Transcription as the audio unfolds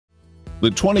The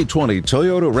 2020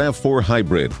 Toyota RAV4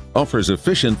 Hybrid offers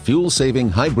efficient fuel-saving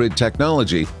hybrid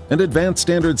technology and advanced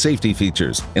standard safety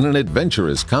features in an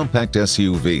adventurous compact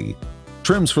SUV.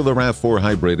 Trims for the RAV4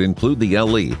 Hybrid include the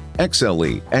LE,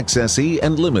 XLE, XSE,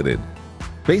 and Limited.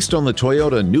 Based on the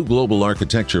Toyota New Global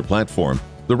Architecture platform,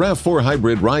 the RAV4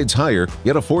 Hybrid rides higher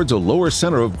yet affords a lower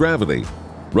center of gravity.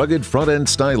 Rugged front-end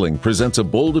styling presents a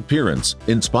bold appearance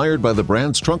inspired by the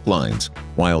brand's trunk lines,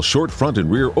 while short front and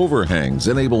rear overhangs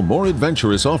enable more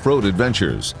adventurous off-road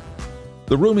adventures.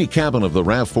 The roomy cabin of the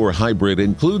RAV4 Hybrid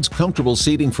includes comfortable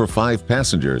seating for 5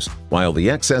 passengers, while the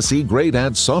XSE grade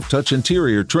adds soft-touch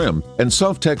interior trim and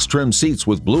Softex trim seats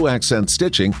with blue accent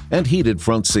stitching and heated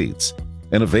front seats.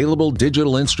 An available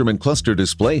digital instrument cluster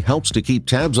display helps to keep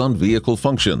tabs on vehicle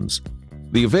functions.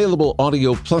 The available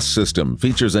Audio Plus system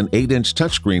features an 8-inch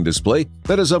touchscreen display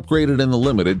that is upgraded in the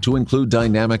Limited to include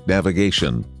dynamic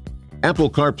navigation. Apple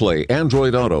CarPlay,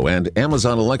 Android Auto, and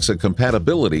Amazon Alexa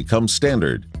compatibility comes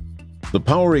standard. The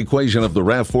power equation of the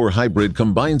RAV4 Hybrid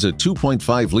combines a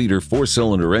 2.5-liter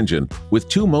 4-cylinder engine with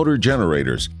 2 motor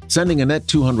generators, sending a net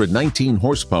 219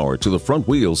 horsepower to the front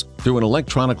wheels through an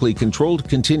electronically controlled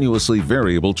continuously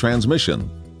variable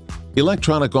transmission.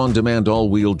 Electronic on-demand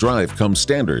all-wheel drive comes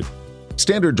standard.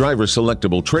 Standard driver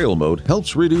selectable trail mode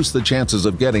helps reduce the chances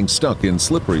of getting stuck in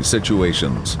slippery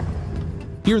situations.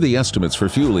 Here are the estimates for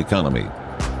fuel economy.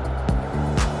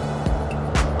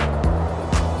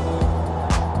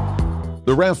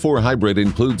 The RAV4 Hybrid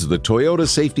includes the Toyota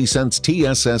Safety Sense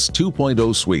TSS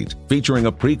 2.0 suite, featuring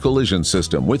a pre-collision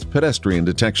system with pedestrian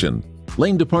detection,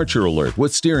 lane departure alert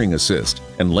with steering assist,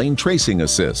 and lane tracing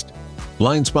assist.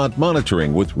 Blind spot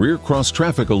monitoring with rear cross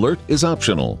traffic alert is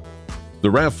optional. The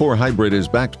RAV4 Hybrid is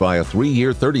backed by a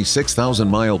 3-year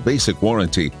 36,000-mile basic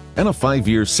warranty and a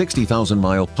 5-year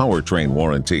 60,000-mile powertrain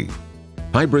warranty.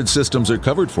 Hybrid systems are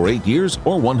covered for 8 years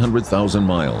or 100,000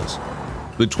 miles.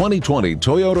 The 2020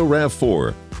 Toyota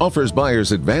RAV4 offers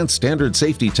buyers advanced standard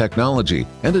safety technology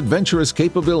and adventurous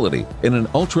capability in an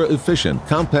ultra-efficient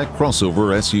compact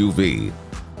crossover SUV.